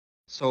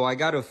So I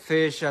got a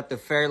fish at the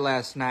fair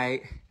last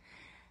night.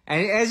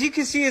 And as you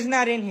can see, it's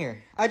not in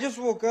here. I just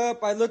woke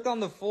up, I looked on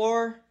the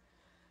floor.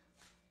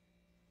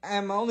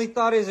 And my only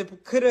thought is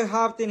it could have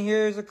hopped in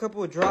here. There's a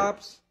couple of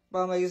drops. But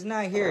I'm like, it's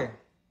not here.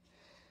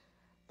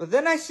 But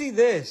then I see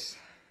this.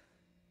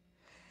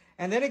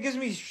 And then it gives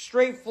me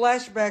straight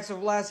flashbacks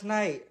of last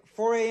night.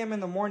 4 a.m. in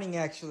the morning,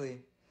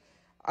 actually.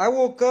 I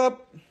woke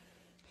up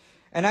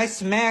and I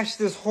smashed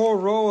this whole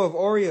row of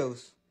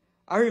Oreos.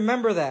 I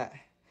remember that.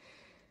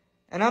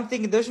 And I'm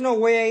thinking, there's no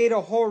way I ate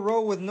a whole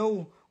row with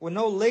no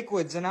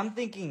liquids. And I'm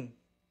thinking,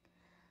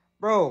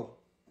 bro,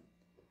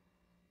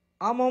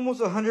 I'm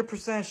almost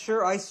 100%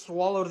 sure I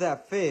swallowed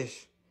that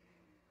fish.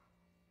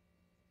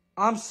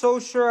 I'm so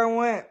sure I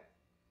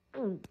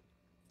went,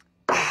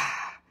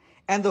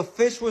 and the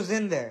fish was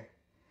in there.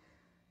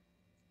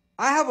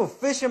 I have a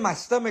fish in my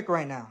stomach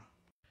right now.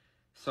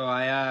 So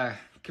I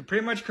can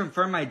pretty much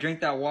confirm I drank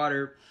that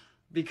water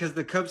because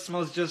the cup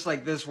smells just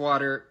like this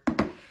water.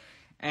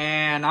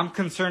 And I'm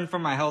concerned for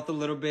my health a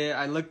little bit.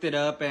 I looked it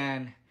up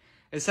and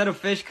it said a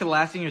fish could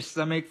last in your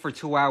stomach for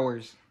 2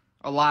 hours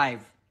alive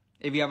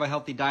if you have a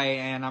healthy diet.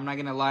 And I'm not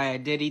going to lie, I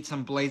did eat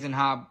some blazing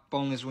hot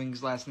boneless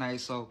wings last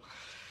night. So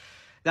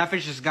that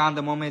fish is gone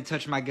the moment it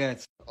touched my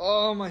guts.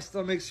 Oh, my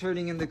stomach's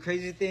hurting. And the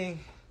crazy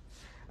thing,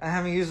 I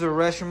haven't used the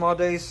restroom all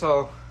day.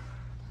 So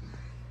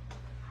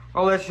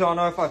I'll let y'all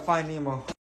know if I find Nemo.